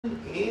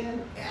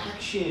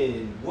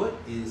Nation, what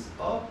is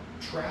up?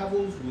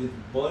 Travels with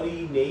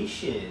Buddy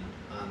Nation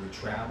on the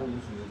Travels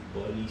with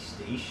Buddy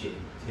station.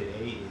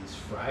 Today is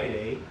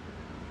Friday,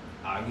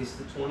 August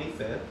the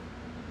 25th,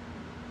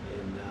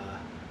 and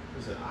it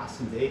was an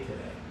awesome day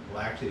today.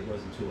 Well, actually, it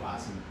wasn't too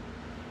awesome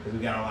because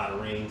we got a lot of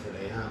rain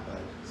today, huh?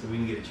 But so we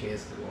didn't get a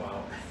chance to go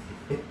out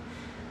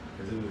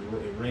because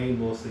it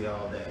rained mostly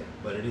all day.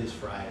 But it is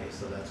Friday,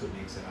 so that's what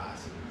makes it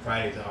awesome.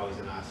 Friday's always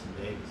an awesome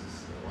day because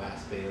it's the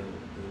last day of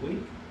the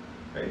week.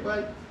 Right,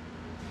 bud?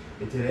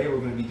 And today we're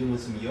going to be doing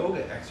some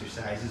yoga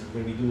exercises.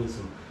 We're going to be doing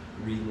some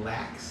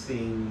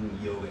relaxing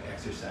yoga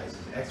exercises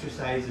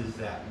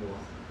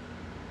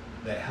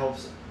that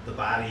helps the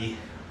body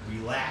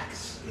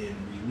relax and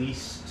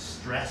release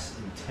stress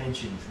and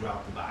tension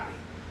throughout the body.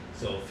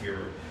 So if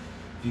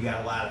you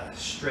got a lot of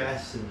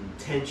stress and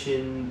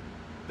tension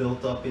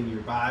built up in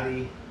your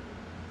body,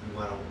 you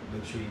want to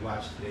make sure you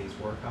watch today's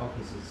workout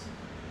because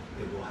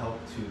it will help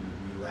to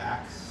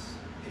relax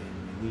and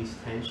release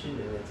tension,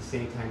 and at the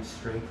same time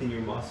strengthen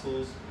your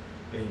muscles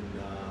and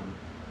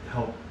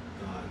help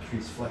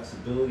increase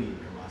flexibility in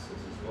your muscles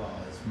as well,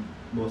 as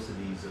most of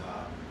these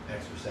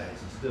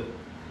exercises do.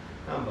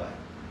 But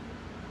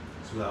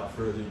so without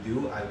further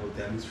ado, I will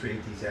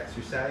demonstrate these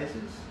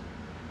exercises.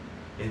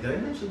 And did I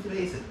mention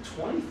today is the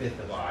 25th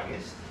of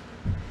August?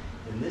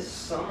 And this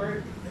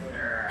summer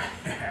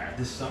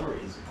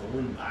is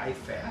going by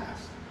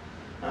fast.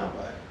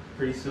 But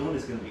pretty soon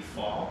it's going to be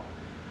fall.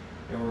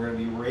 And we're going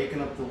to be raking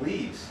up the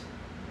leaves.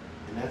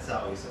 And that's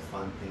always a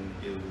fun thing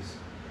to do, is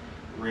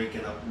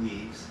raking up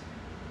leaves.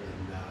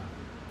 And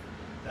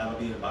that'll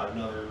be in about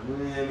another,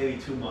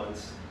 maybe 2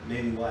 months,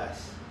 maybe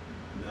less.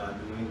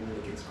 New England,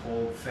 it gets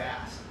cold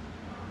fast.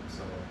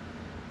 So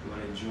we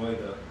want to enjoy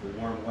the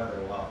warm weather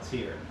while it's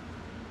here.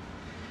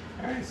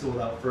 Alright, so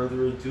without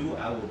further ado,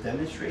 I will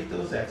demonstrate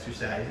those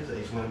exercises. I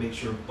just want to make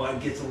sure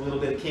Bud gets a little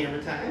bit of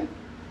camera time,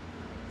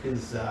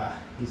 because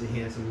he's a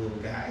handsome little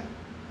guy.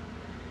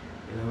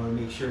 And I want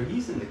to make sure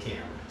he's in the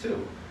camera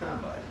too,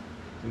 Bud?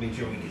 To make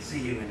sure we can see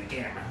you in the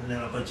camera. And then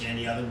I'll put you in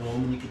the other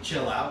room and you can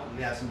chill out and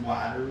have some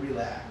water,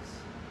 relax.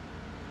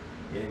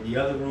 And the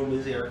other room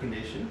is air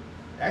conditioned.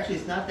 Actually,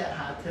 it's not that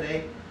hot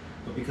today,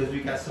 but because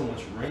we got so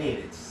much rain,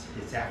 it's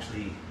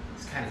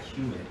kind of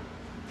humid.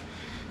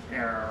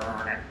 And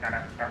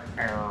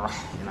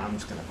I'm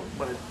just gonna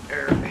put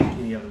air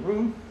in the other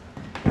room.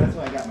 That's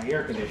why I got my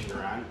air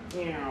conditioner on.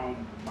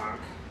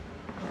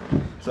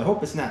 So I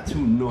hope it's not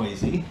too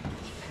noisy.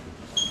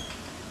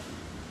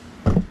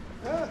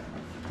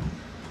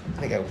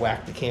 I think I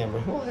whacked the camera.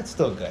 Well, that's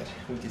still good.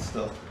 We can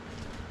still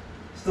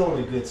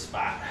in a good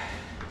spot.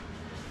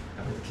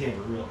 I put the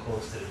camera real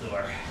close to the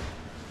door.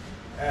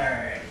 All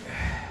right.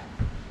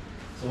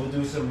 So we'll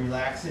do some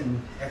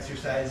relaxing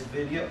exercise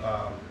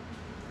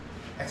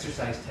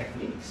exercise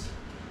techniques.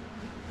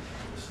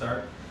 We'll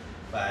start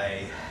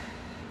by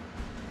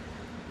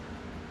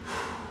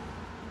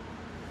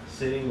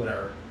sitting with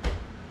our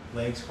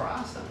legs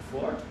crossed on the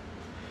floor.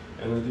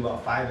 And we're going to do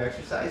about 5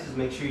 exercises.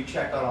 Make sure you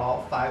check out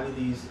all 5 of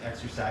these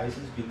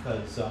exercises,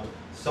 because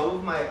some of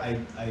them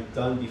I've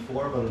done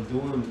before, but I'm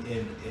doing them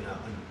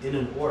in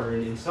an order,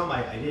 and in some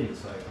I didn't,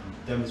 so I'm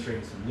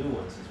demonstrating some new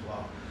ones as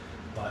well.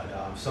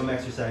 But some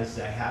exercises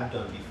I have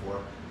done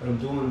before, but I'm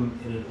doing them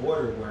in an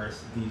order where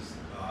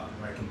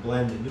where I can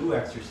blend the new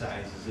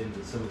exercises in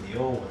with some of the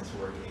old ones,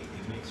 where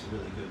it makes a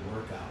really good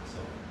workout. So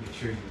make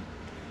sure you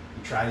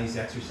try these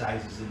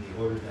exercises in the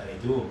order that I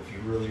do them if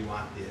you really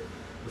want the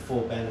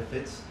full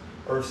benefits.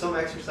 Or if some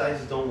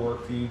exercises don't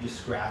work for you, just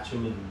scratch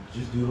them and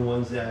just do the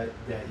ones that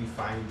you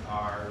find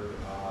are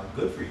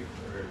good for you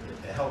or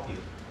that help you.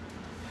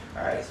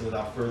 Alright, so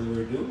without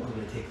further ado, I'm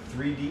going to take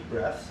 3 deep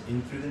breaths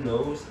in through the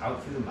nose,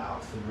 out through the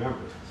mouth. And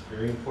remember, it's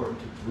very important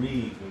to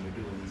breathe when you're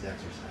doing these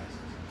exercises.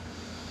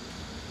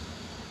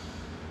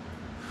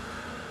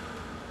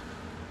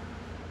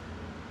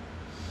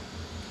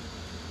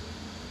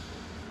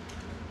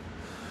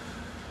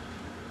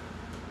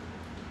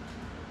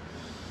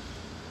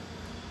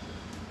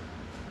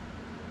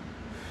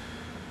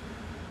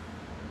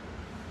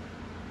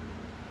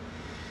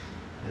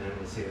 And I'm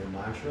going to say the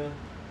mantra,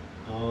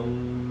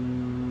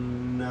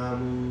 Om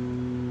Namu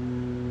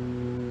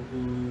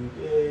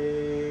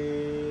Buddhaye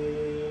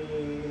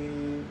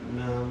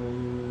Namo.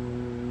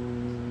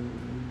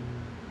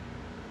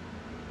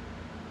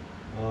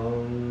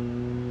 Om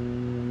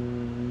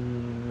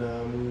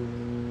Namu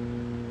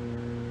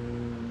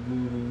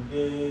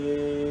Buddhaye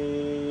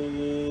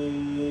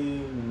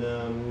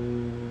Namo.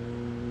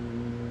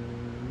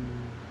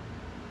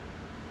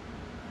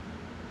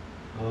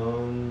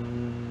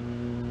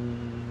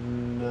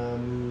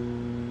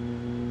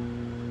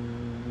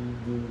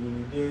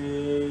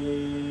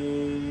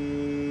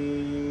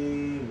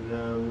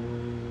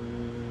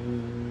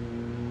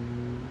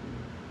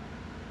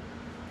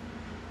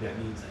 That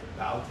means I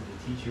bow to the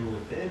teacher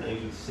within. I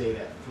usually say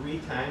that 3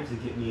 times to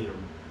get me in a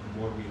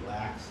more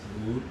relaxed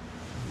mood,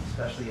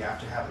 especially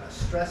after having a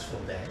stressful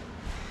day.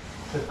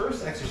 The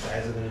first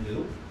exercise I'm going to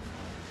do,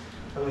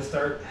 I'm going to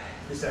start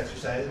this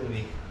exercise. I'm going to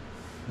be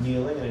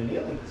kneeling in a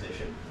kneeling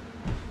position.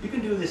 You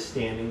can do do this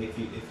standing if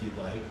you'd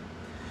like.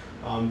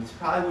 It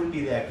probably wouldn't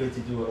be that good to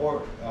do it,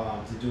 or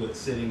to do it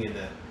sitting in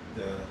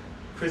the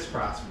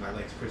crisscross, with my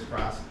legs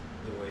crisscross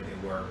the way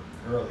they were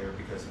earlier,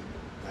 because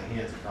my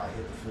hands would probably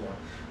hit the floor.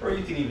 Or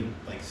you can even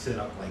like sit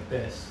up like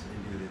this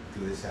and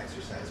do this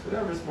exercise,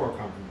 whatever's more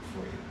comfortable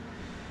for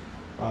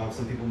you.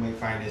 Some people might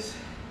find this,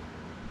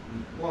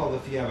 well,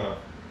 if you have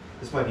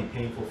this might be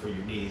painful for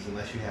your knees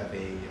unless you have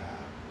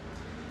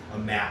a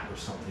mat or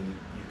something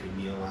you can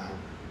kneel on.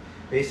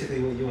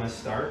 Basically, what you want to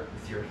start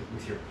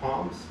with your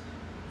palms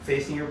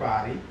facing your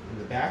body and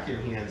the back of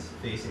your hands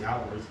facing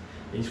outwards.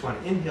 And you just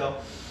want to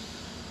inhale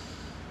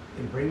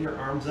and bring your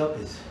arms up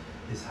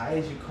as high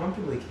as you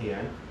comfortably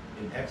can,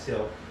 and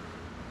exhale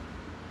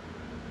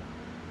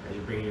as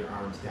you bring your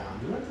arms down.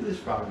 You want to do this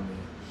for about a minute.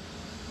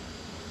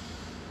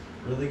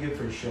 Really good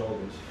for your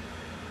shoulders.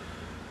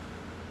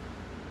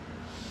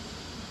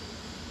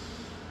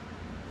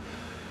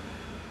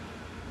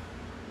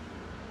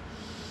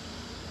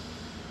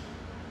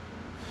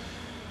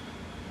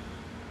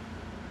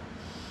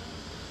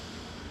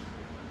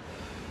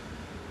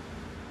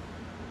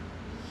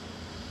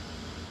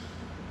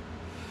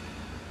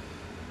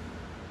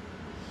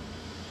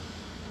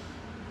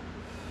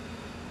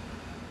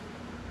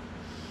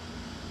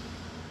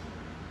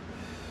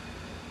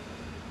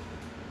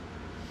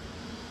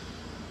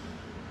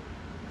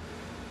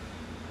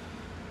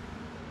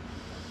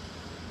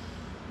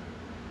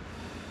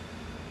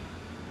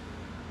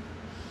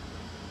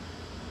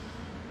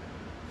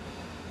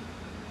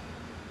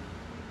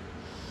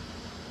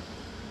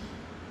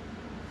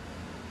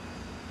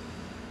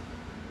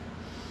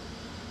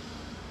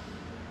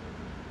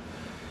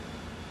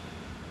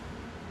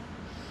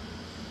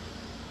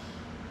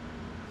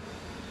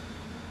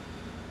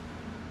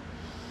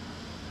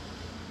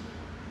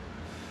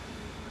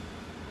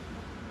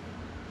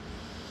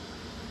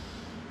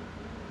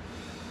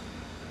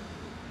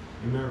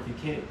 Remember, if you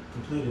can't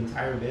complete an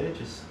entire minute,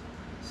 just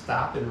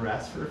stop and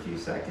rest for a few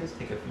seconds.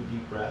 Take a few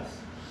deep breaths.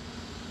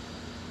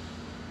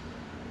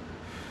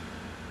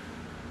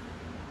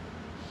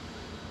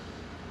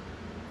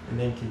 And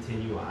then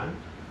continue on.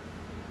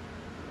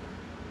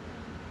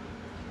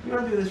 You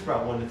want to do this for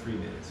about 1 to 3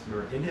 minutes.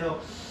 Remember,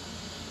 inhale,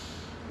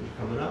 you're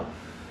coming up.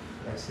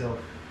 Exhale,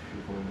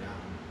 you're going down.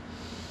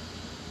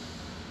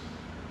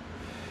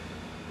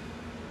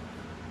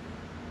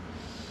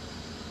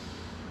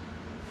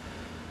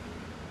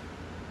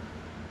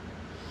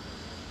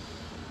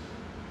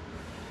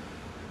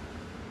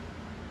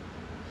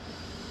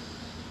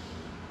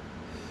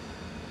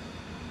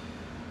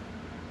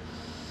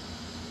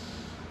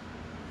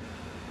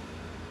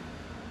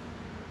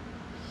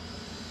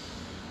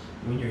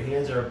 When your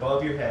hands are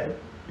above your head,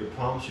 your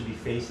palms should be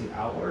facing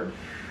outward.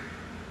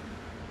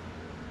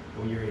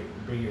 When you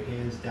bring your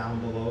hands down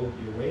below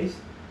your waist,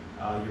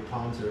 your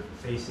palms are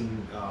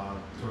facing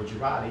towards your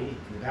body,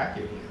 and the back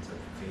of your hands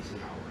are facing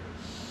outward.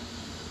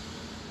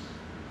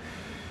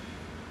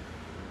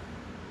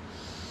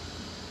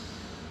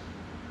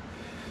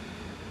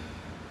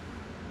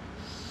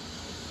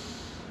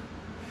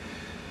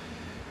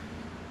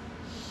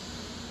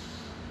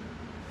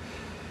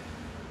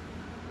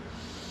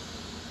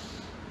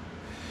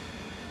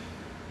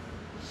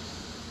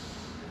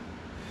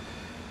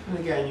 And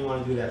again, you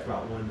want to do that for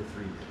about 1 to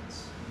 3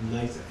 minutes.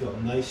 Nice, I feel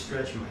a nice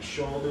stretch in my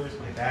shoulders,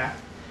 my back.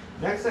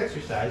 Next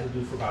exercise we'll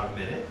do for about a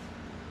minute.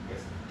 I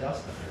guess the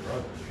dust on my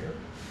rug over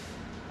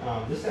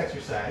here. This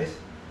exercise,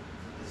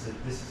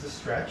 this is a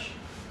stretch.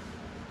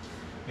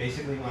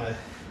 Basically, you want to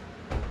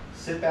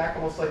sit back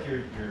almost like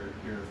you're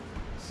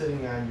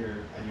sitting on your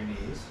knees.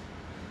 It's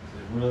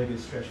a really good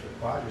stretch for the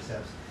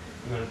quadriceps.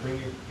 You want to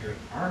bring your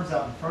arms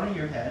out in front of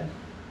your head.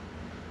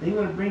 Then you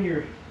want to bring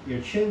your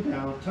chin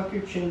down, tuck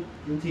your chin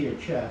into your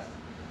chest.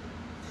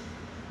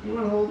 You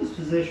want to hold this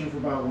position for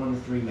about 1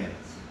 to 3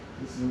 minutes.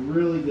 This is a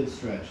really good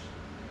stretch.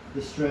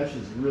 This stretch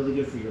is really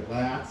good for your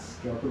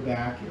lats, your upper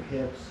back, your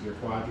hips, your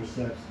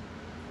quadriceps.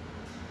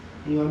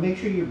 And you want to make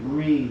sure you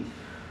breathe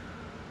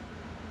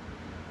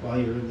while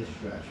you're in this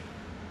stretch.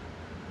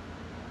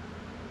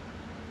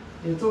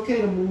 And it's okay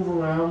to move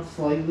around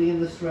slightly in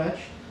the stretch.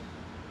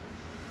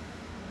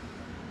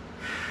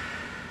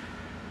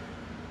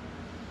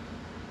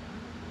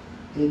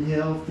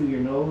 Inhale through your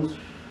nose,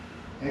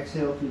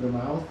 exhale through the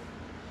mouth.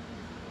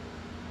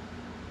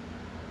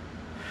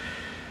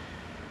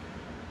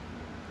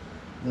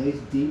 Nice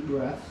deep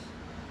breaths.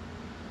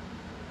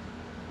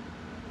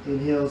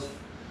 Inhale as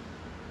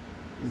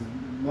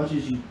much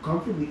as you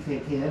comfortably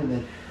can, and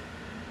then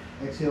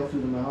exhale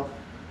through the mouth.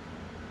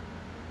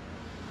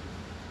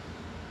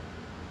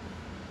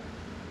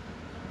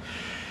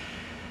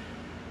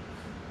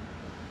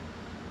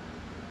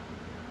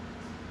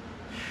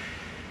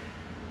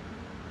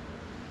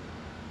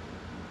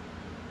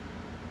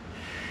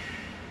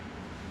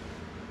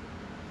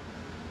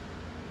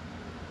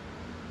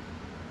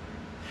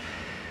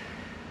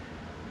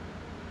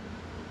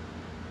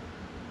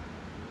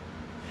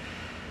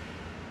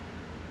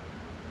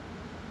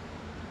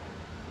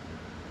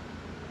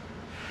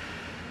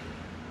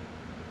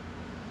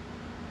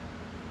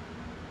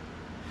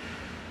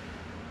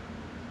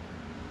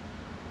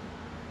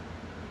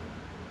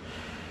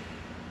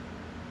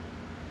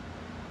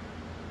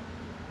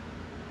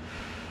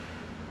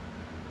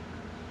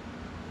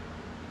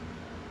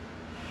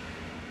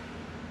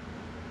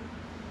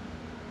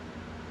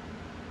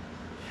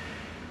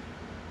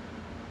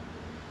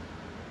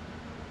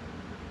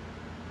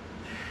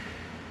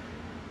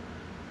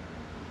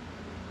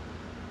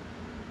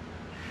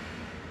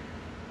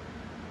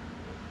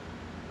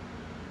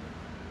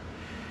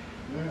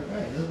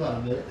 about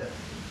a minute. That's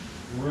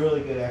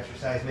really good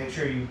exercise. Make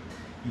sure you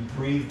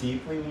breathe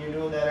deeply when you're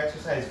doing that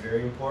exercise.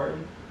 Very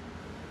important.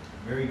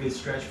 Very good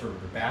stretch for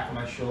the back of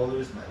my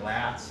shoulders, my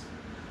lats,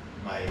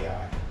 my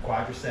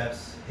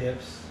quadriceps,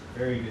 hips.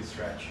 Very good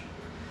stretch.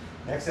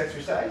 Next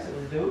exercise I'm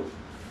going to do.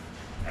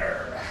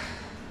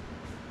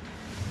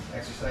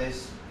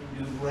 Exercise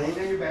you do laying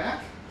on your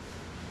back.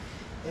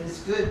 And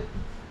it's good.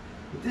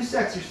 With this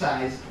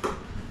exercise,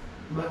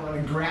 you might want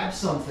to grab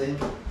something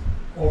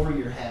over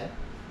your head,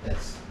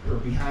 or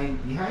behind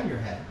your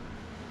head.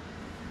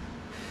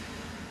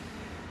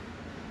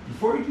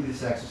 Before you do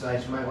this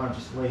exercise, you might want to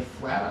just lay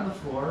flat on the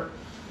floor.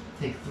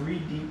 Take 3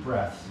 deep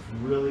breaths.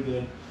 It's really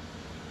good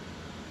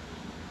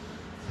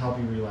to help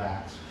you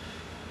relax.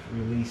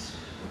 Release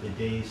the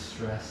day's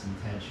stress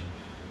and tension.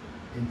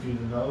 In through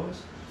the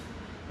nose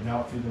and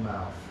out through the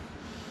mouth.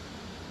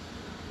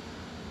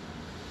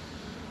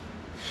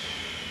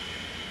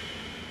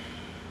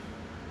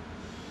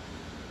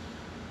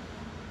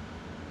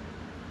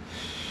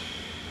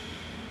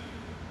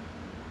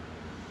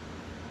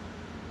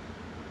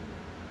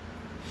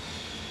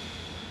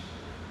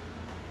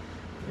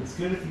 It's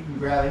good if you can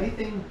grab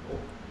anything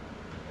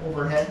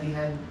overhead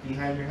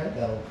behind your head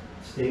that'll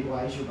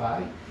stabilize your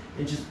body,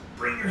 and just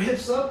bring your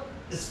hips up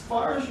as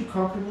far as you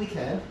comfortably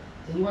can,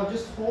 and you want to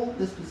just hold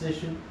this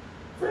position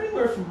for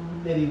anywhere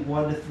from maybe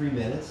 1 to 3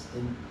 minutes,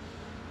 and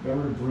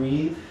remember to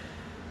breathe.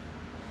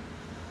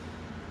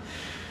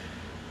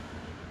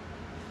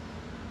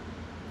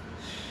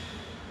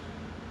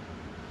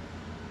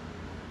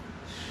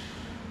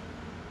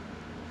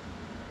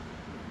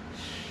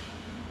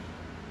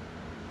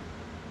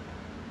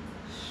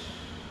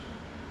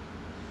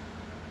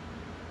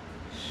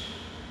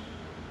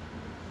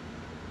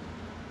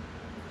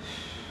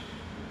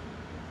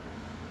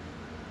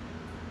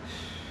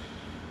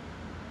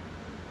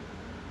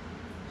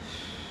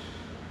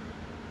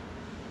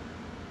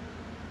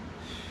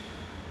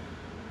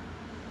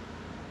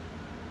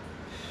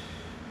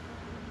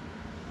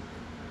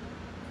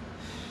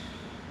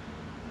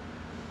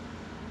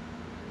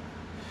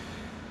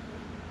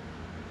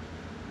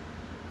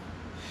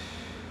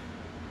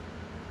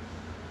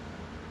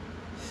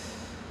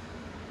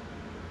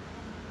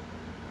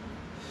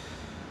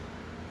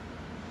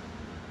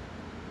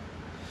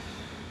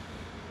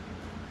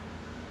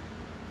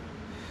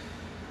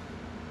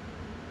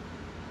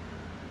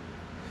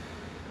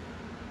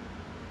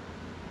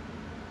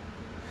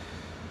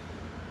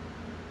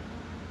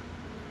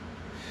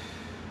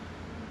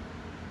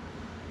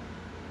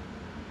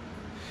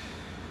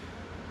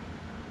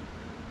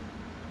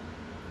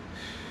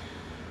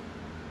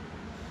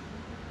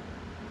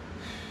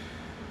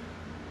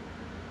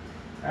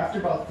 After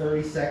about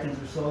 30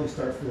 seconds or so, you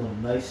start feeling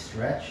a nice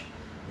stretch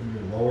in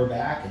your lower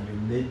back and your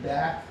mid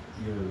back,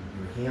 your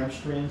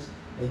hamstrings,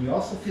 and you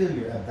also feel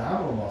your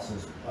abdominal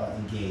muscles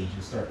engage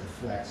and start to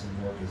flex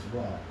and work as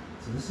well.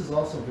 So this is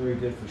also very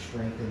good for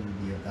strengthening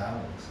the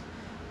abdominals.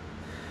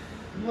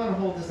 You want to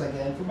hold this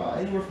again for about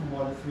anywhere from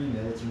 1 to 3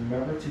 minutes, and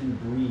remember to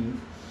breathe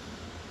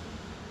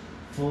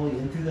fully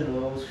in through the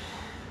nose,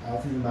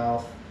 out through the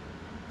mouth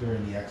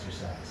during the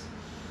exercise.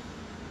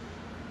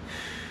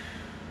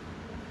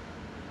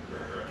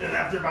 And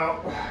after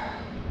about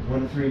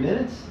 1 to 3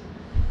 minutes,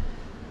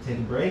 take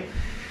a break.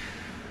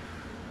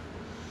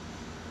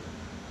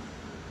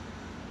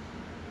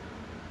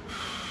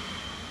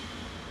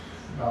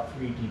 About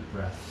 3 deep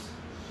breaths.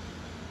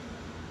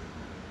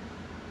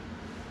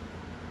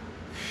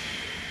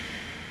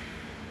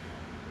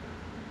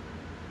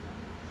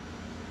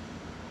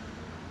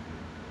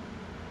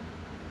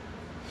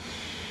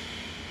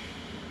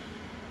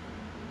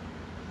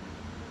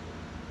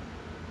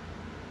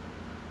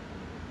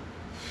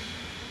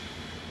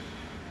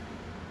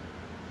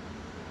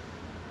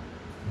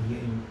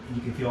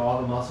 You can feel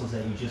all the muscles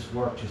that you just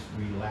worked just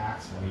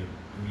relax while you're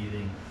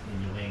breathing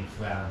and you're laying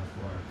flat on the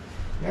floor.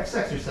 Next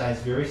exercise,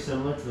 very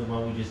similar to the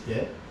one we just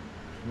did.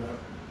 I'm going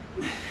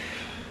to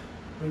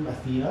bring my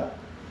feet up.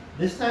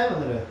 This time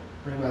I'm going to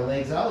bring my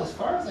legs out as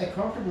far as I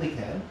comfortably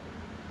can,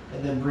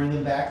 and then bring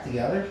them back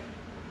together.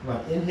 Come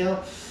on,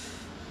 inhale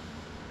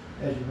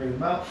as you bring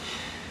them out.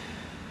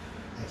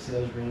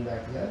 Exhale as you bring them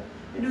back together.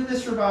 And do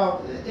this for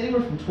about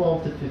anywhere from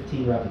 12 to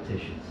 15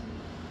 repetitions.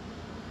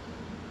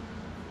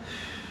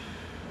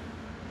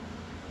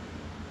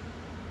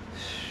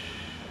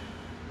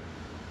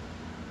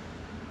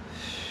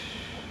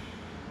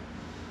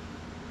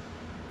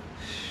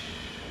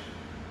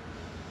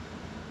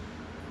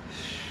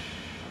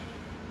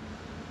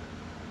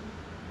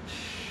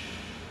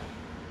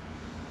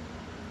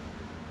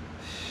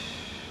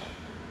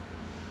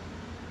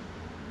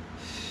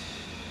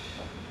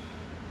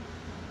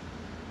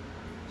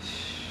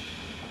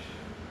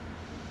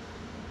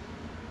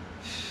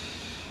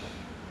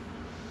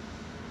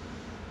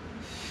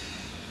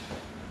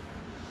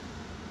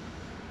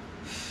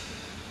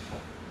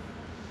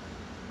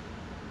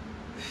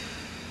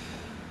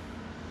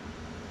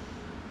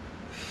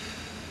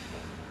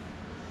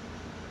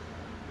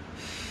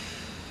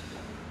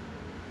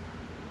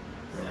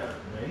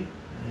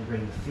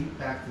 Bring the feet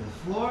back to the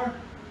floor.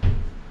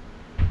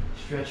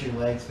 Stretch your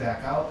legs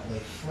back out, lay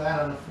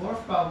flat on the floor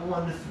for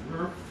about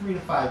 3 to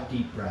 5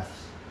 deep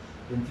breaths.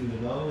 In through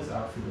the nose,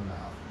 out through the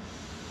mouth.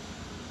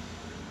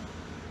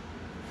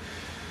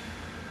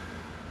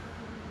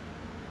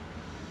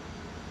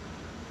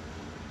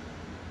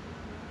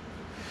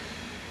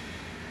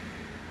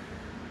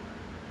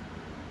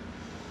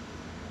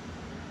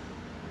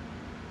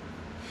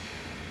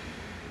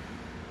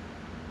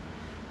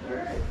 All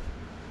right.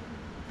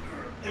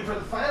 And for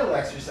the final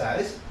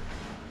exercise,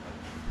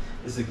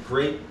 is a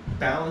great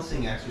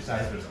balancing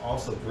exercise, but it's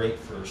also great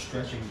for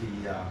stretching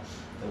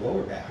the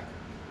lower back.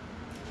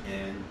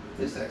 And with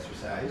this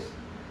exercise,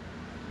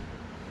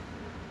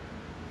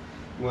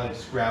 you want to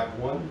just grab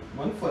one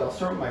foot. I'll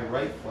start with my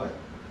right foot.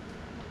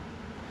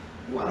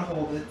 You want to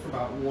hold it for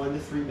about 1 to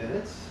 3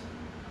 minutes.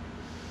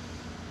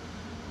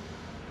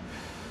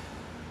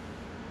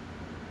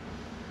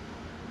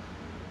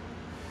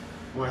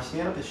 You want to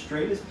stand up as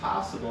straight as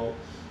possible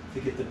to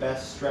get the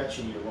best stretch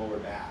in your lower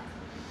back.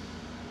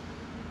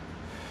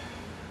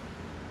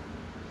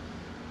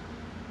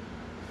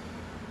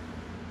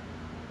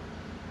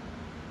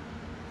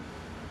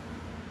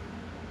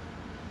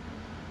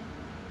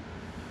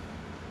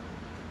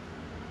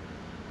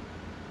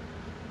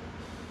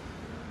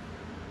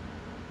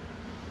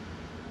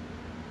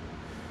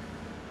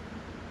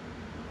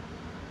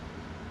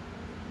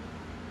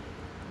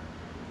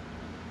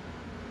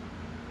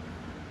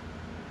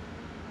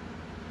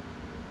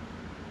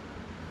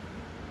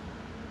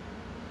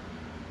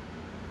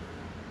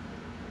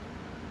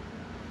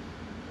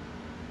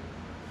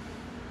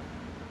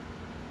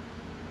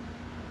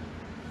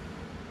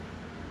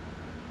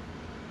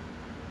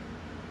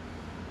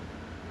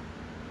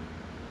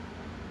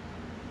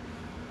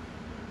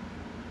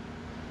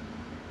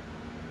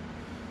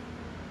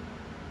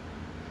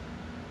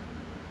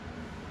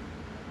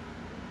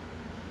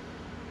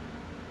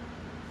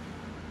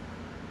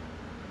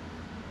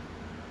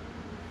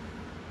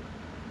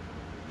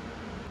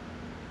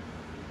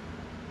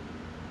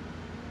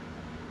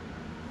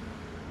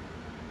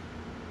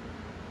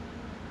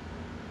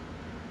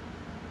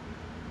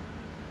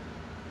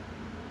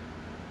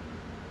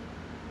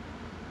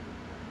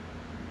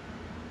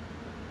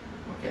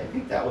 Okay, I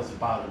think that was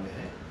about a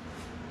minute.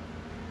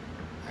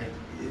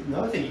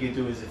 Another thing you can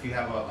do is if you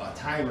have a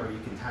timer, you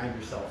can time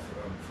yourself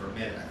for a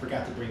minute. I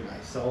forgot to bring my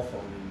cell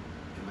phone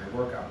in my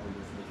workout room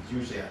with me, because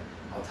usually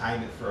I'll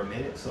time it for a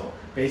minute. So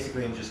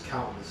basically I'm just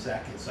counting the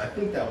seconds. So I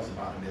think that was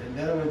about a minute. And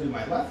then I'm going to do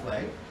my left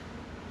leg.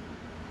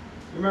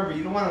 Remember,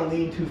 you don't want to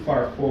lean too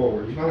far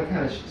forward. You want to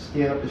kind of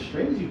stand up as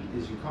straight as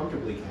you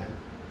comfortably can.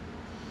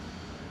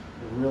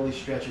 It really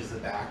stretches the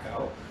back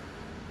out.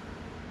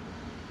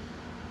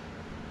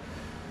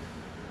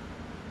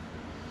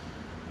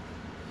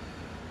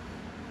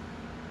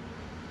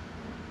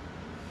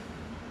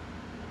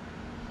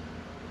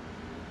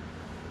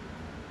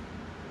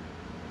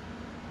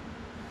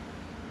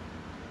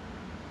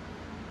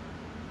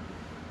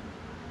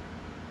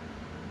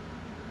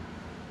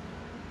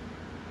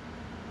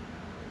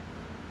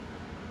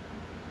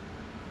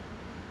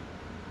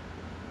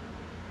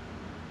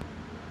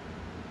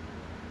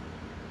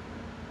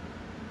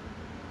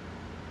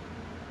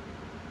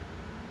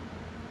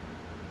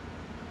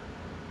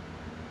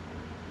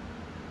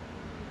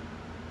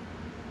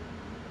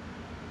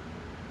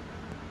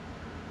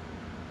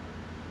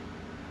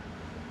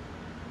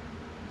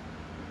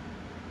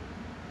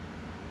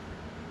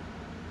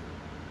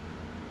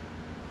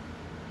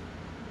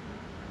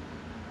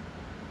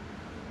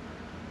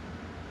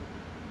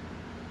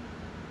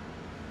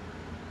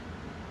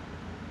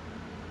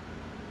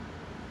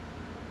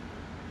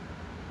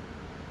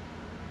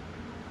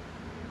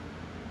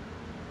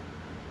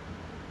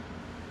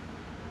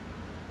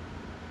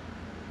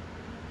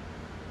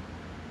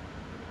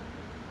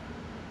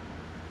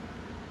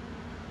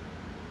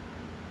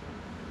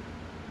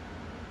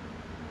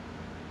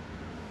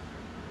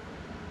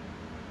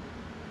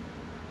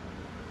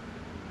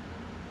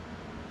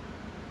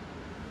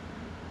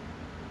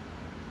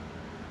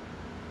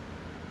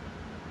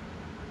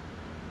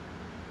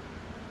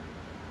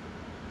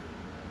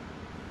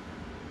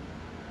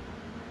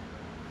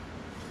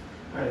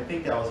 All right, I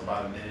think that was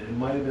about a minute. It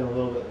might have been a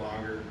little bit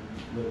longer,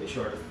 a little bit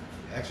shorter.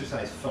 The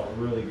exercise felt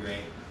really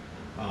great.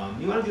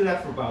 You want to do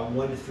that for about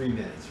 1 to 3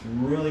 minutes.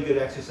 Really good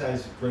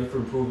exercise, great for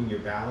improving your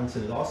balance,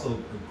 and it's also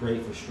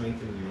great for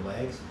strengthening your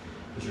legs,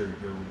 because you're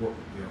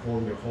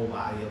holding your whole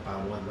body up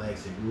on one leg,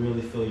 so you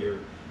really feel your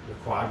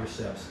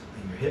quadriceps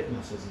and your hip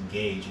muscles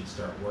engage and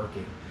start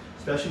working,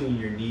 especially when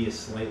your knee is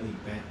slightly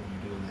bent when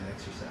you're doing that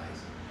exercise.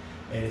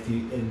 And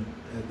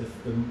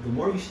the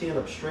more you stand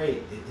up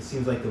straight, it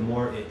seems like the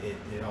more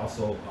it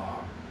also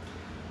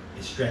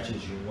it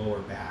stretches your lower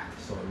back.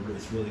 So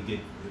it's really good.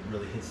 It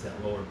really hits that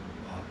lower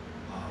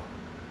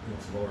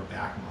lower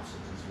back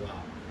muscles as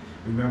well.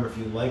 Remember, if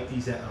you like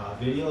these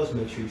videos,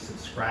 make sure you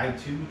subscribe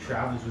to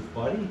Travels with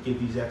Buddy. Give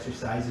these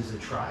exercises a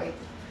try.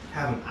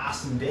 Have an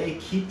awesome day.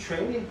 Keep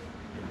training,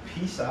 and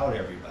peace out,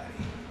 everybody.